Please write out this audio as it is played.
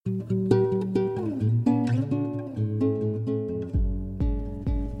Hello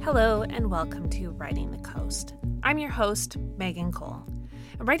and welcome to Writing the Coast. I'm your host, Megan Cole.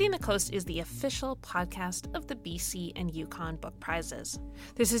 Writing the Coast is the official podcast of the BC and Yukon Book Prizes.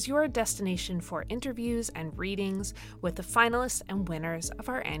 This is your destination for interviews and readings with the finalists and winners of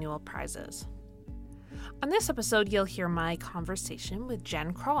our annual prizes. On this episode, you'll hear my conversation with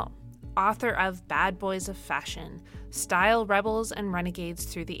Jen Krall, author of Bad Boys of Fashion, Style Rebels and Renegades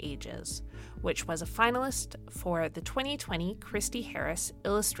Through the Ages, which was a finalist for the 2020 Christy Harris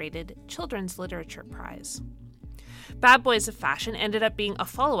Illustrated Children's Literature Prize. Bad Boys of Fashion ended up being a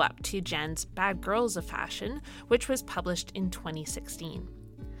follow-up to Jen's Bad Girls of Fashion, which was published in 2016.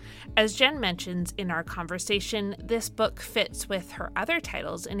 As Jen mentions in our conversation, this book fits with her other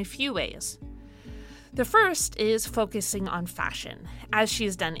titles in a few ways. The first is focusing on fashion, as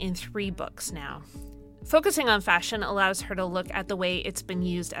she's done in 3 books now. Focusing on fashion allows her to look at the way it's been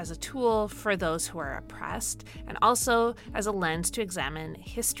used as a tool for those who are oppressed, and also as a lens to examine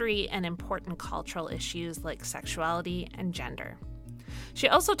history and important cultural issues like sexuality and gender. She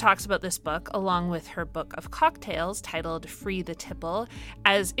also talks about this book, along with her book of cocktails titled Free the Tipple,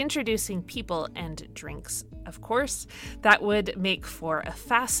 as introducing people and drinks, of course, that would make for a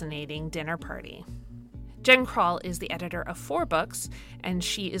fascinating dinner party. Jen Krall is the editor of 4 books, and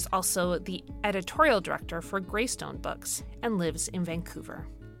she is also the editorial director for Greystone Books and lives in Vancouver.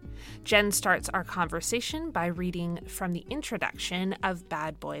 Jen starts our conversation by reading from the introduction of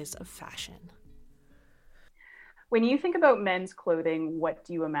Bad Boys of Fashion. When you think about men's clothing, what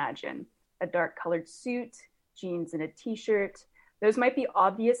do you imagine? A dark-colored suit, jeans and a t-shirt? Those might be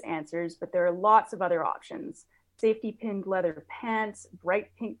obvious answers, but there are lots of other options. Safety-pinned leather pants, bright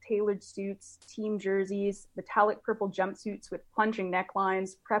pink tailored suits, team jerseys, metallic purple jumpsuits with plunging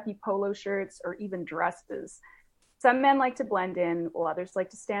necklines, preppy polo shirts, or even dresses. Some men like to blend in, while others like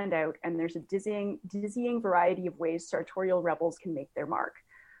to stand out, and there's a dizzying variety of ways sartorial rebels can make their mark,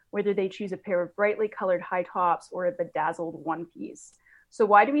 whether they choose a pair of brightly colored high tops or a bedazzled one-piece. So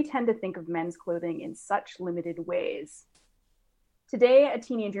why do we tend to think of men's clothing in such limited ways? Today, a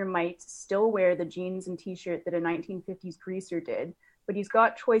teenager might still wear the jeans and t-shirt that a 1950s greaser did, but he's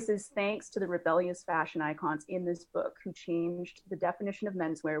got choices thanks to the rebellious fashion icons in this book who changed the definition of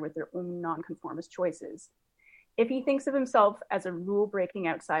menswear with their own nonconformist choices. If he thinks of himself as a rule-breaking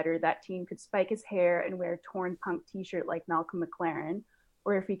outsider, that teen could spike his hair and wear a torn punk t-shirt like Malcolm McLaren,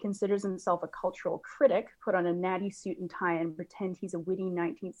 or if he considers himself a cultural critic, put on a natty suit and tie and pretend he's a witty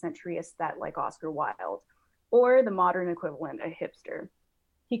 19th century aesthete like Oscar Wilde, or the modern equivalent, a hipster.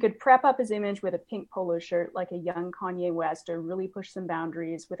 He could prep up his image with a pink polo shirt like a young Kanye West, or really push some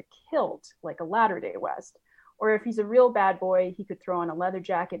boundaries with a kilt like a latter-day West. Or if he's a real bad boy, he could throw on a leather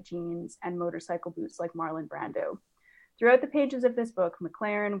jacket, jeans, and motorcycle boots like Marlon Brando. Throughout the pages of this book,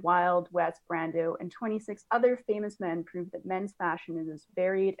 McLaren, Wilde, West, Brando, and 26 other famous men prove that men's fashion is as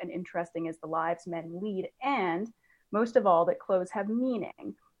varied and interesting as the lives men lead, and, most of all, that clothes have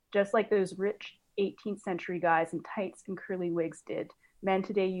meaning, just like those rich 18th century guys in tights and curly wigs did. Men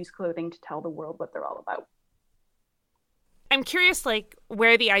today use clothing to tell the world what they're all about. I'm curious,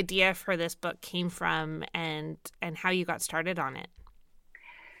 where the idea for this book came from and how you got started on it.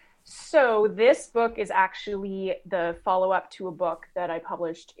 So this book is actually the follow-up to a book that I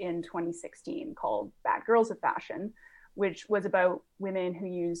published in 2016 called Bad Girls of Fashion, which was about women who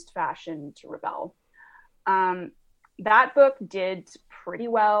used fashion to rebel. That book did pretty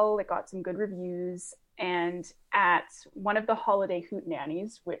well. It got some good reviews. And at one of the holiday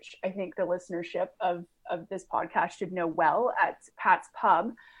hootenannies, which I think the listenership of this podcast should know well, at Pat's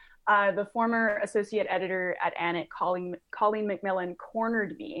Pub, the former associate editor at Annett, Colleen McMillan,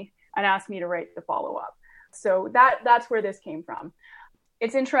 cornered me and asked me to write the follow-up. So that's where this came from.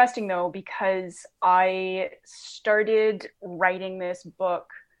 It's interesting, though, because I started writing this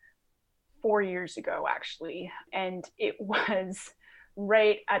book 4 years ago, actually. And it was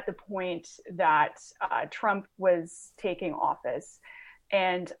right at the point that Trump was taking office.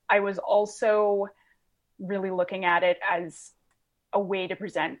 And I was also really looking at it as a way to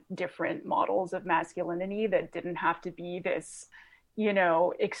present different models of masculinity that didn't have to be this,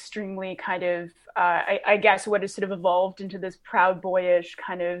 extremely kind of, I guess what has sort of evolved into this proud boyish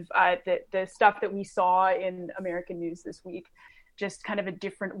kind of, the stuff that we saw in American news this week, just kind of a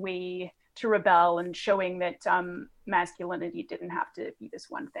different way to rebel and showing that masculinity didn't have to be this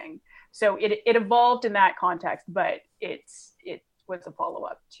one thing. So it evolved in that context, but it was a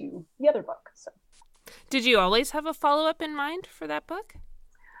follow-up to the other book. So, did you always have a follow-up in mind for that book?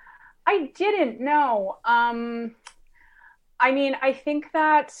 I didn't know. I mean, I think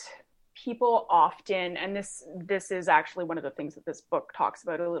that people often, and this is actually one of the things that this book talks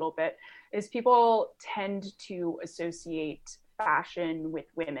about a little bit, is people tend to associate fashion with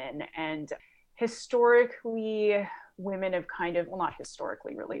women. And historically, women have kind of, well, not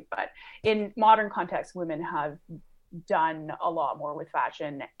historically really, but in modern context, women have done a lot more with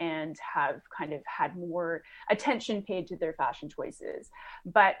fashion and have kind of had more attention paid to their fashion choices.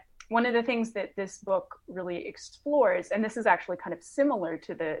 But one of the things that this book really explores, and this is actually kind of similar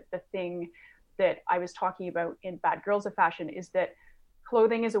to the thing that I was talking about in Bad Girls of Fashion, is that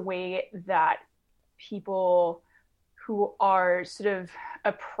clothing is a way that people who are sort of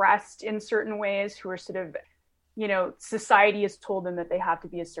oppressed in certain ways, who are sort of, you know, society has told them that they have to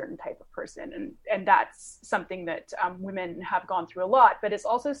be a certain type of person. And that's something that women have gone through a lot, but it's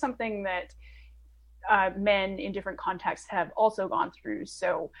also something that men in different contexts have also gone through.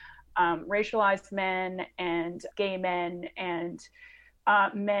 So racialized men and gay men and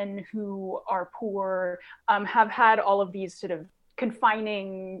men who are poor have had all of these sort of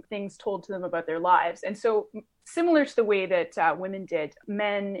confining things told to them about their lives. And so similar to the way that women did,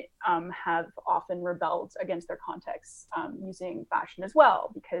 men have often rebelled against their contexts using fashion as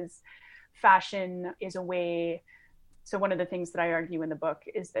well, because fashion is a way. So one of the things that I argue in the book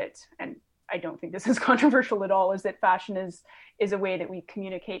is that, and I don't think this is controversial at all, is that fashion is a way that we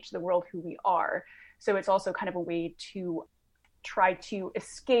communicate to the world who we are. So it's also kind of a way to try to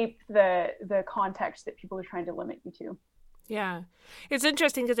escape the context that people are trying to limit you to. Yeah. It's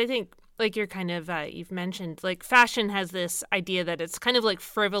interesting because I think, like you're kind of, you've mentioned, like fashion has this idea that it's kind of like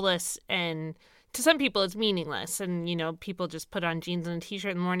frivolous, and to some people it's meaningless. And, you know, people just put on jeans and a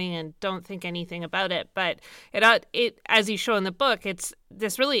t-shirt in the morning and don't think anything about it. But it as you show in the book, it's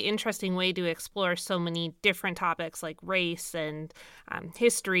this really interesting way to explore so many different topics like race and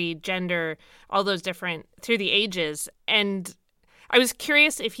history, gender, all those different through the ages. And I was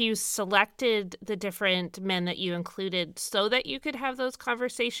curious if you selected the different men that you included so that you could have those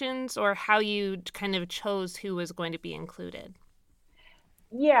conversations, or how you kind of chose who was going to be included.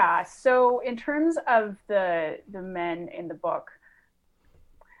 Yeah, so in terms of the men in the book,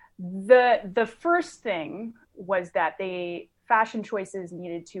 the first thing was that fashion choices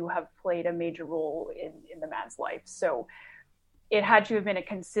needed to have played a major role in the man's life. So it had to have been a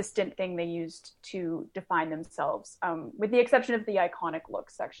consistent thing they used to define themselves, with the exception of the iconic look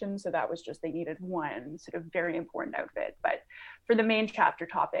section. So that was just, they needed one sort of very important outfit. But for the main chapter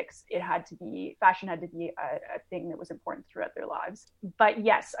topics, fashion had to be a thing that was important throughout their lives. But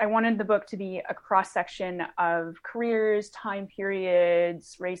yes, I wanted the book to be a cross section of careers, time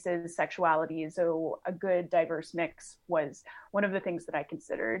periods, races, sexualities. So a good diverse mix was one of the things that I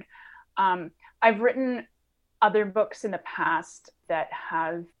considered. I've written other books in the past that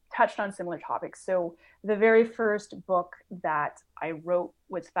have touched on similar topics. So the very first book that I wrote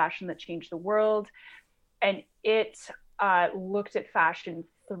was Fashion That Changed the World. And it looked at fashion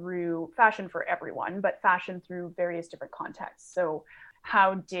for everyone, but fashion through various different contexts. So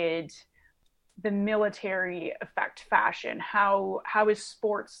how did the military affect fashion? How is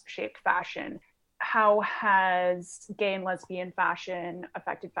sports shaped fashion? How has gay and lesbian fashion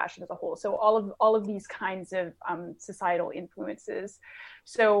affected fashion as a whole? So all of these kinds of societal influences.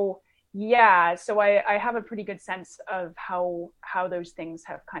 So yeah, so I have a pretty good sense of how those things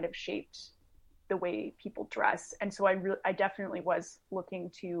have kind of shaped the way people dress. And so I definitely was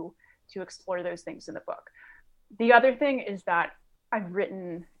looking to explore those things in the book. The other thing is that I've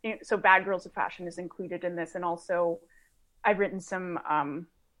written, so Bad Girls of Fashion is included in this, and also I've written some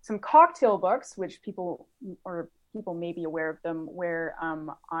cocktail books, which people may be aware of them, where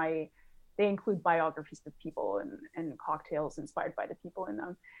they include biographies of people and cocktails inspired by the people in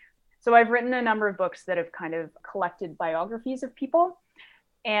them. So I've written a number of books that have kind of collected biographies of people.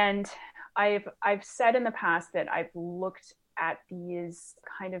 And I've said in the past that I've looked at these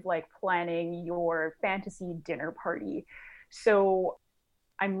kind of like planning your fantasy dinner party. So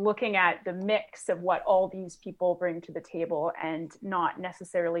I'm looking at the mix of what all these people bring to the table, and not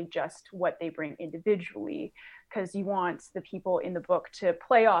necessarily just what they bring individually, because you want the people in the book to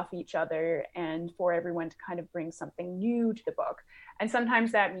play off each other and for everyone to kind of bring something new to the book. And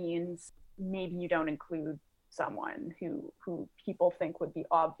sometimes that means maybe you don't include someone who people think would be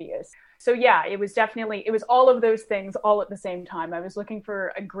obvious. So yeah, it was all of those things all at the same time. I was looking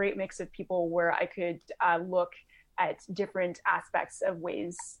for a great mix of people where I could look at different aspects of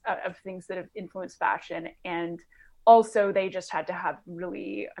ways of things that have influenced fashion. And also they just had to have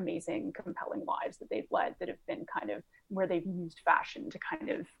really amazing, compelling lives that they've led that have been kind of where they've used fashion to kind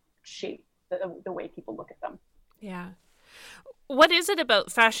of shape the way people look at them. Yeah. What is it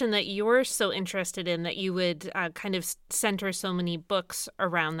about fashion that you're so interested in that you would kind of center so many books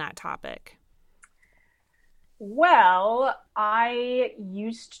around that topic? Well, I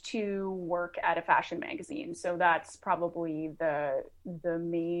used to work at a fashion magazine, so that's probably the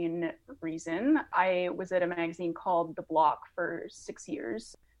main reason. I was at a magazine called The Block for 6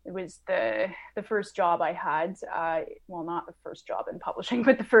 years. It was the first job I had. Well, not the first job in publishing,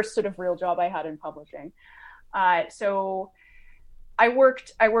 but the first sort of real job I had in publishing. So I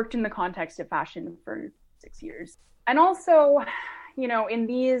worked in the context of fashion for 6 years, and also, in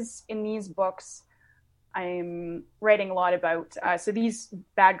these books, I'm writing a lot about, so these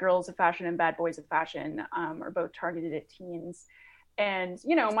Bad Girls of Fashion and Bad Boys of Fashion are both targeted at teens. And,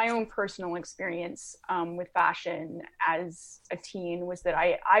 my own personal experience with fashion as a teen was that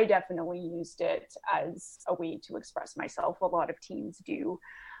I definitely used it as a way to express myself. A lot of teens do.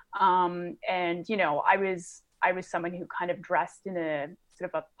 And, I was someone who kind of dressed in a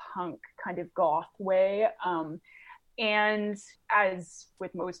sort of a punk kind of goth way. And as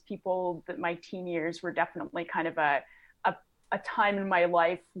with most people, that my teen years were definitely kind of a time in my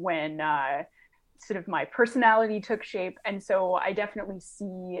life when sort of my personality took shape. And so I definitely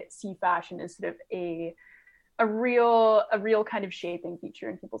see fashion as sort of a real kind of shaping feature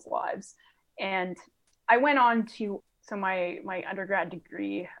in people's lives. And I went on to, so my undergrad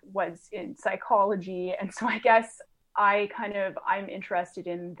degree was in psychology. And so I guess I'm interested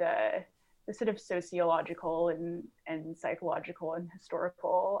in the sort of sociological and psychological and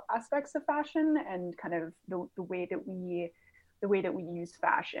historical aspects of fashion, and kind of the way that we use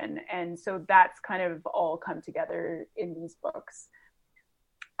fashion. And so that's kind of all come together in these books.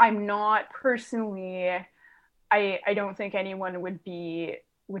 I'm not personally, I don't think anyone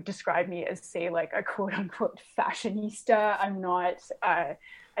would describe me as, say, like a quote unquote fashionista. I'm not, I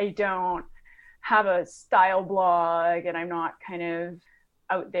don't have a style blog, and I'm not kind of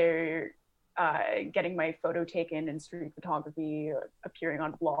out there getting my photo taken in street photography or appearing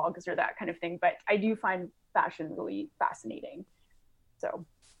on blogs or that kind of thing. But I do find fashion really fascinating. So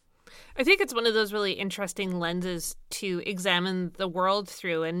I think it's one of those really interesting lenses to examine the world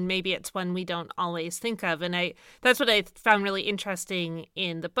through, and maybe it's one we don't always think of. And that's what I found really interesting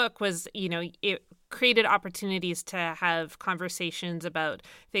in the book was, it created opportunities to have conversations about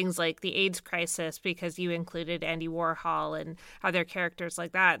things like the AIDS crisis, because you included Andy Warhol and other characters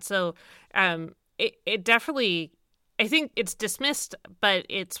like that. So it definitely, I think it's dismissed, but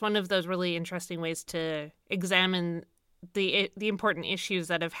it's one of those really interesting ways to examine the important issues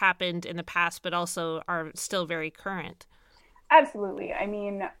that have happened in the past, but also are still very current. Absolutely. I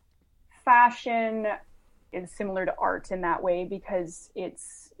mean, fashion is similar to art in that way, because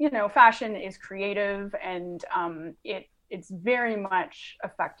it's, fashion is creative, and it's very much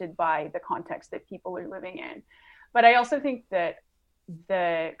affected by the context that people are living in. But I also think that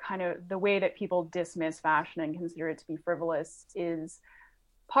the way that people dismiss fashion and consider it to be frivolous is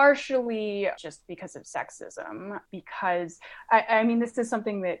partially just because of sexism, because I mean, this is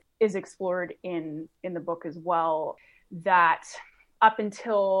something that is explored in the book as well, that up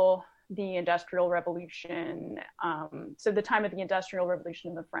until the Industrial Revolution, so the time of the Industrial Revolution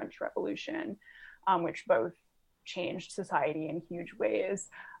and the French Revolution, which both changed society in huge ways,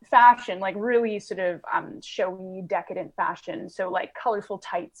 fashion, like really sort of showy, decadent fashion, so like colorful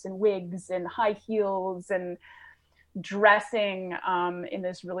tights and wigs and high heels and dressing in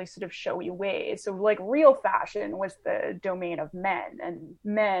this really sort of showy way. So like real fashion was the domain of men, and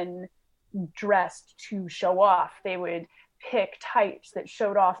men dressed to show off. They would pick tights that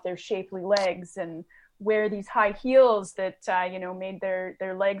showed off their shapely legs and wear these high heels that made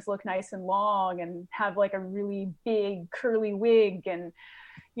their legs look nice and long, and have like a really big curly wig, and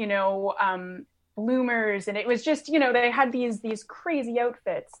bloomers. And it was just, they had these crazy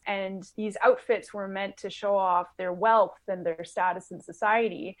outfits, and these outfits were meant to show off their wealth and their status in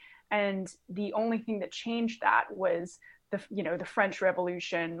society. And the only thing that changed that was the French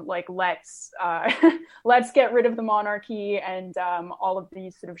Revolution. Like, let's get rid of the monarchy, and all of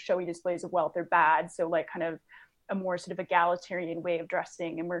these sort of showy displays of wealth are bad. So like kind of a more sort of egalitarian way of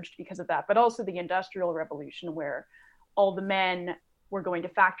dressing emerged because of that. But also the Industrial Revolution, where all the men were going to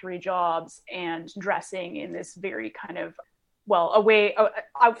factory jobs and dressing in this very kind of,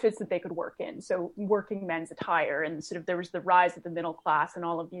 outfits that they could work in. So working men's attire, and sort of there was the rise of the middle class and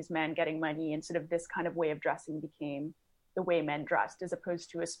all of these men getting money, and sort of this kind of way of dressing became the way men dressed, as opposed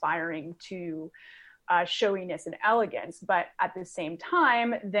to aspiring to showiness and elegance. But at the same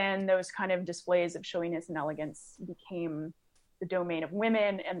time, then those kind of displays of showiness and elegance became the domain of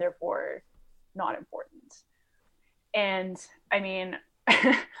women, and therefore not important. And I mean,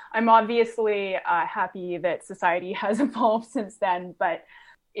 I'm obviously happy that society has evolved since then, but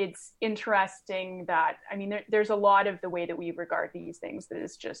it's interesting that, I mean, there's a lot of the way that we regard these things that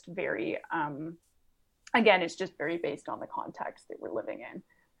is just very, again, it's just very based on the context that we're living in.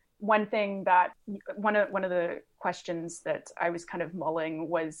 One thing that, one of the questions that I was kind of mulling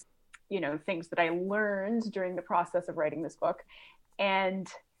was, things that I learned during the process of writing this book. And,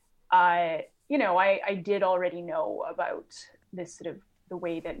 I did already know about this sort of the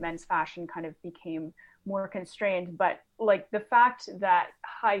way that men's fashion kind of became more constrained, but like the fact that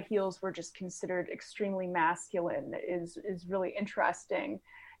high heels were just considered extremely masculine is really interesting.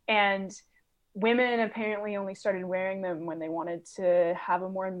 And women apparently only started wearing them when they wanted to have a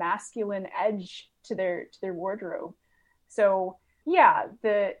more masculine edge to their wardrobe. So yeah,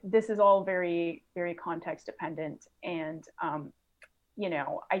 this is all very, very context dependent. And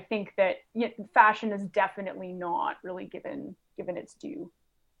I think that fashion is definitely not really given its due.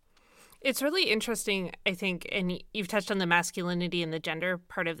 It's really interesting, I think, and you've touched on the masculinity and the gender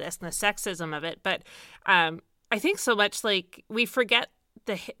part of this and the sexism of it, but I think so much like we forget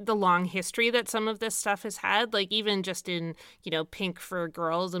the long history that some of this stuff has had, like even just in, pink for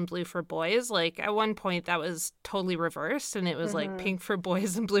girls and blue for boys. Like at one point that was totally reversed and it was like pink for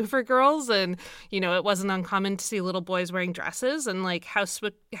boys and blue for girls. And, it wasn't uncommon to see little boys wearing dresses, and like how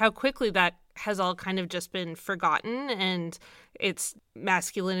quickly that has all kind of just been forgotten, and its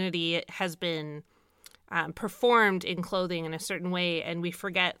masculinity has been performed in clothing in a certain way. And we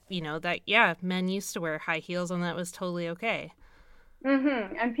forget, that, men used to wear high heels and that was totally okay.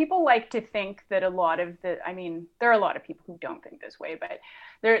 Mm-hmm. And people like to think that there are a lot of people who don't think this way, but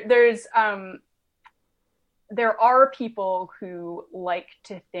there are people who like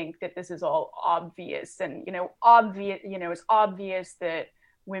to think that this is all obvious, and it's obvious that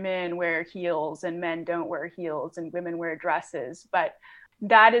women wear heels and men don't wear heels and women wear dresses, but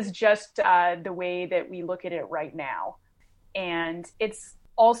that is just the way that we look at it right now. And it's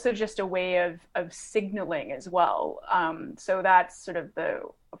also just a way of signaling as well. So that's sort of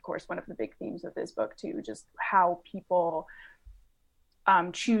of course, one of the big themes of this book too, just how people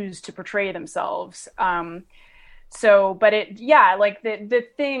choose to portray themselves. But the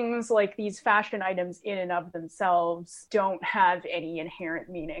things like these fashion items in and of themselves don't have any inherent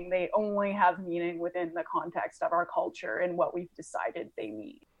meaning. They only have meaning within the context of our culture and what we've decided they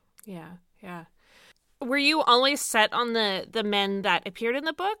mean. Yeah, yeah. Were you always set on the men that appeared in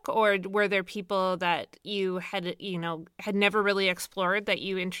the book, or were there people that you had never really explored that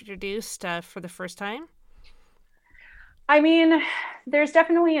you introduced for the first time? I mean, there's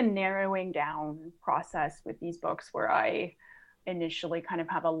definitely a narrowing down process with these books where I initially kind of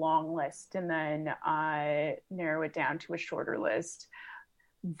have a long list and then I narrow it down to a shorter list.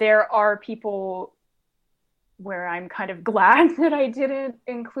 There are people where I'm kind of glad that I didn't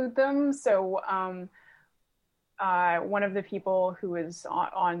include them. So, one of the people who was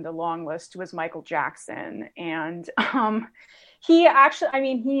on the long list was Michael Jackson. And he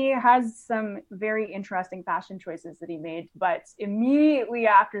has some very interesting fashion choices that he made. But immediately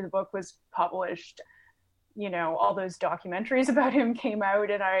after the book was published, all those documentaries about him came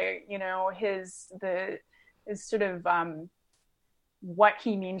out, and his sort of what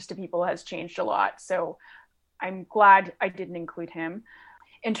he means to people has changed a lot. So I'm glad I didn't include him.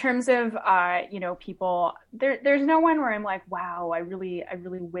 In terms of, people, there's no one where I'm like, wow, I really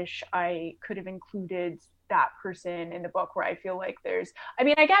wish I could have included that person in the book, where I feel like there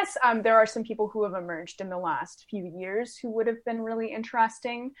are some people who have emerged in the last few years who would have been really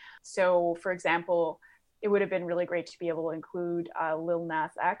interesting. So, for example, it would have been really great to be able to include Lil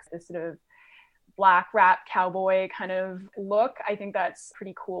Nas X, this sort of black rap cowboy kind of look. I think that's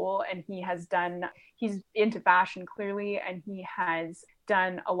pretty cool. And he's into fashion clearly, and he has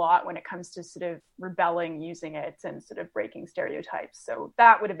done a lot when it comes to sort of rebelling using it and sort of breaking stereotypes. So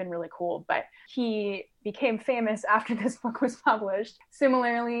that would have been really cool. But he became famous after this book was published.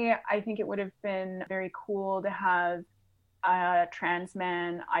 Similarly, I think it would have been very cool to have a trans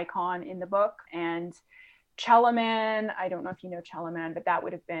man icon in the book. And Chellaman, I don't know if you know Chellaman, but that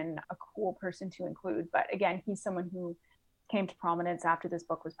would have been a cool person to include. But again, he's someone who came to prominence after this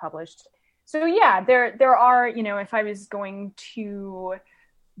book was published. So yeah, there are, if I was going to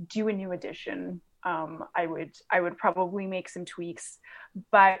do a new edition, I would probably make some tweaks.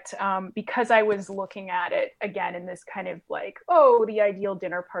 But because I was looking at it again in this kind of like, the ideal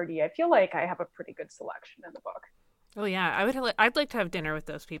dinner party, I feel like I have a pretty good selection in the book. Oh yeah, I'd like to have dinner with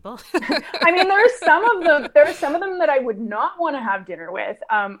those people. I mean, there are some of them that I would not want to have dinner with.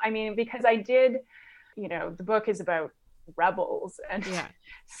 Because I did, the book is about rebels. And yeah.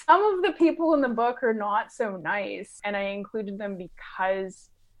 some of the people in the book are not so nice. And I included them because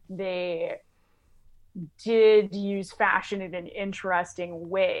they did use fashion in an interesting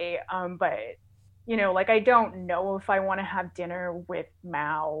way. But, you know, like, I don't know if I want to have dinner with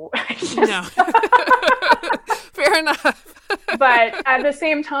Mao. No. Fair enough. But at the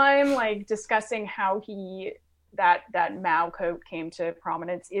same time, like, discussing how that Mao coat came to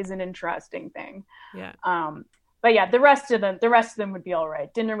prominence is an interesting thing. Yeah. But yeah, the rest of them would be all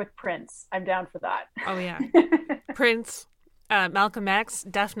right. Dinner with Prince, I'm down for that. Oh yeah. Prince, Malcolm X,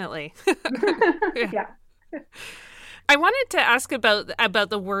 definitely. Yeah. I wanted to ask about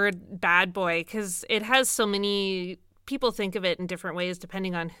the word bad boy, because it has so many people think of it in different ways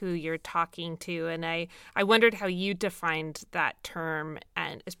depending on who you're talking to. And I wondered how you defined that term,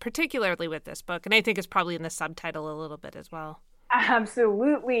 and is particularly with this book. And I think it's probably in the subtitle a little bit as well.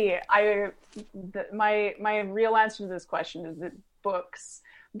 Absolutely. My real answer to this question is that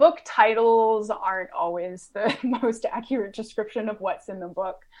book titles aren't always the most accurate description of what's in the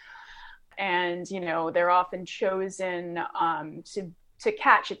book. And, you know, they're often chosen to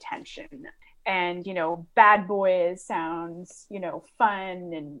catch attention. And, you know, bad boy sounds, you know,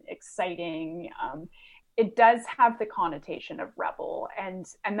 fun and exciting. It does have the connotation of rebel. And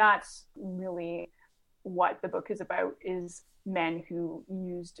that's really what the book is about, is men who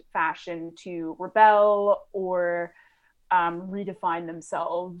used fashion to rebel or redefine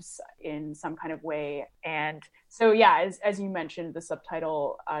themselves in some kind of way. And so, yeah, as you mentioned, the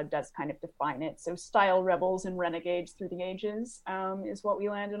subtitle does kind of define it. So style rebels and renegades through the ages is what we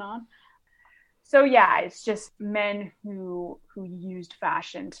landed on. So yeah, it's just men who used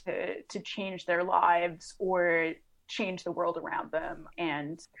fashion to change their lives or change the world around them,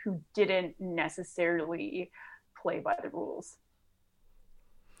 and who didn't necessarily play by the rules.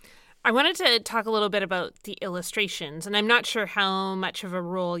 I wanted to talk a little bit about the illustrations, and I'm not sure how much of a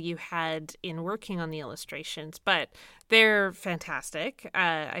role you had in working on the illustrations, but they're fantastic.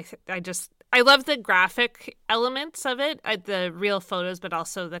 I love the graphic elements of it, the real photos, but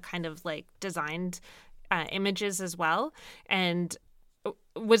also the kind of like designed images as well. And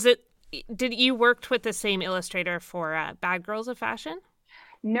did you worked with the same illustrator for Bad Girls of Fashion?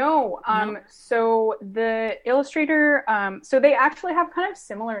 No. So the illustrator, so they actually have kind of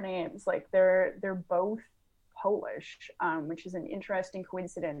similar names. Like they're both Polish, which is an interesting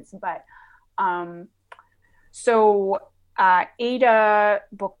coincidence. But Ada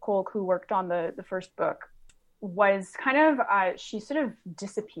Buchholz, who worked on the first book, was kind of she sort of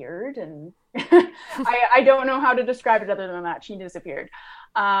disappeared, and I don't know how to describe it other than that. She disappeared.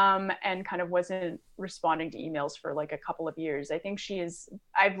 And kind of wasn't responding to emails for like a couple of years. I think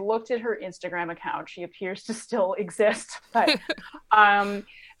I've looked at her Instagram account. She appears to still exist, but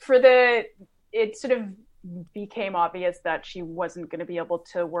it sort of became obvious that she wasn't going to be able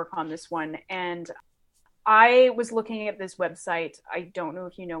to work on this one. And I was looking at this website, I don't know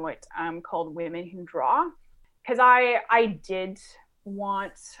if you know it, called Women Who Draw, because I did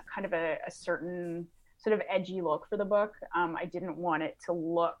want kind of a certain sort of edgy look for the book. I didn't want it to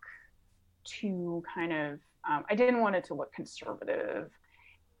look too kind of, I didn't want it to look conservative.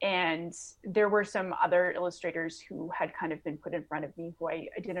 And there were some other illustrators who had kind of been put in front of me who I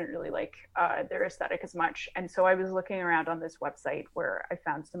didn't really like their aesthetic as much. And so I was looking around on this website where I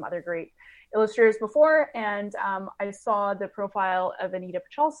found some other great illustrators before. And I saw the profile of Anita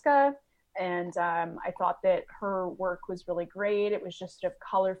Pacholska. And I thought that her work was really great. It was just sort of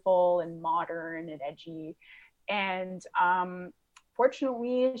colorful and modern and edgy. And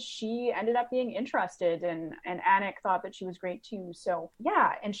fortunately, she ended up being interested, and Anik thought that she was great too. So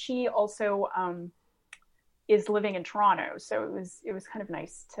yeah, and she also is living in Toronto. So it was kind of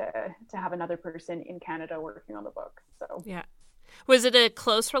nice to have another person in Canada working on the book. So yeah. Was it a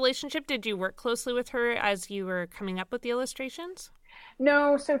close relationship? Did you work closely with her as you were coming up with the illustrations?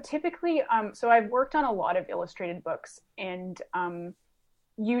 No, so typically, so I've worked on a lot of illustrated books, and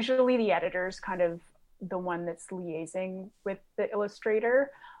usually the editor's kind of the one that's liaising with the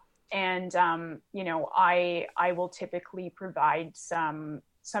illustrator. And, you know, I will typically provide some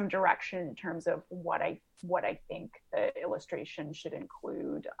direction in terms of what I think the illustration should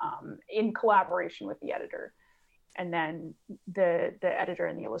include, in collaboration with the editor. And then the editor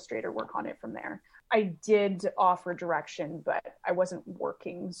and the illustrator work on it from there. I did offer direction, but I wasn't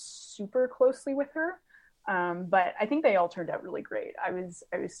working super closely with her. But I think they all turned out really great. I was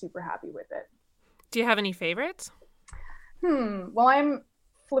super happy with it. Do you have any favorites? Well, I'm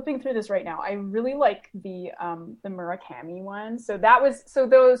flipping through this right now. I really like the Murakami one. So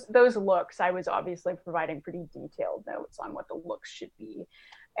those looks, I was obviously providing pretty detailed notes on what the looks should be.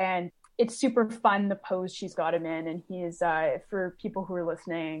 And it's super fun, the pose she's got him in. And he's, for people who are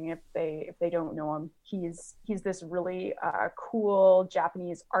listening, if they don't know him, he's this really cool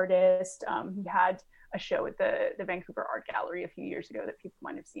Japanese artist. He had a show at the Vancouver Art Gallery a few years ago that people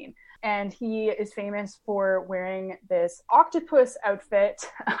might have seen. And he is famous for wearing this octopus outfit,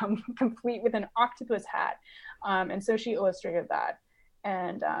 complete with an octopus hat. And so she illustrated that.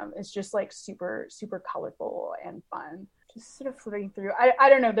 And it's just like super, super colorful and fun. Just sort of flipping through. I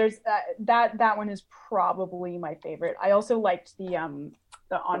don't know. There's that one is probably my favorite. I also liked the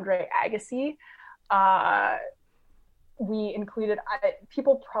Andre Agassi. We included,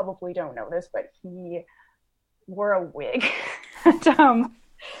 people probably don't know this, but he wore a wig.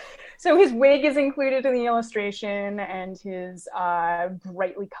 So his wig is included in the illustration, and his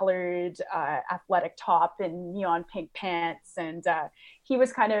brightly colored athletic top and neon pink pants. And he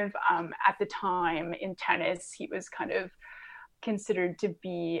was kind of, at the time in tennis, he was kind of considered to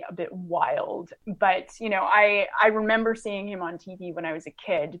be a bit wild. But, you know, I remember seeing him on TV when I was a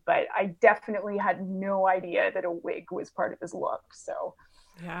kid, but I definitely had no idea that a wig was part of his look. So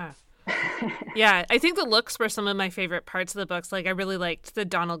yeah. Yeah, I think the looks were some of my favorite parts of the books. Like, I really liked the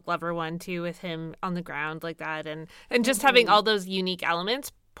Donald Glover one too, with him on the ground like that, and just having all those unique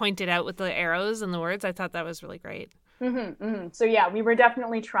elements pointed out with the arrows and the words. I thought that was really great. So yeah, we were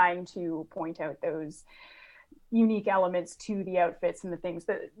definitely trying to point out those unique elements to the outfits and the things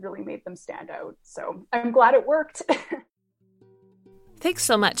that really made them stand out. So I'm glad it worked. Thanks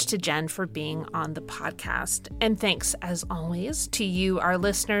so much to Jen for being on the podcast. And thanks, as always, to you, our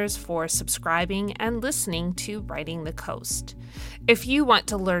listeners, for subscribing and listening to Writing the Coast. If you want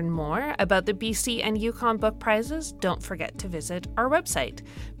to learn more about the BC and Yukon Book Prizes, don't forget to visit our website,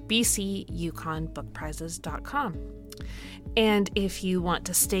 bcyukonbookprizes.com. And if you want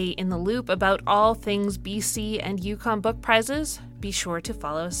to stay in the loop about all things BC and Yukon Book Prizes, be sure to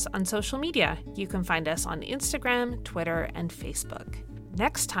follow us on social media. You can find us on Instagram, Twitter, and Facebook.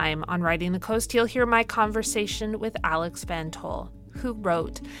 Next time on Writing the Coast, you'll hear my conversation with Alex Van Tol, who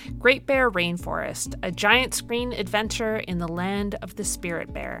wrote Great Bear Rainforest, a giant screen adventure in the land of the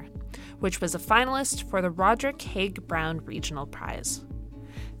spirit bear, which was a finalist for the Roderick Haig Brown Regional Prize.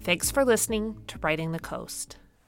 Thanks for listening to Writing the Coast.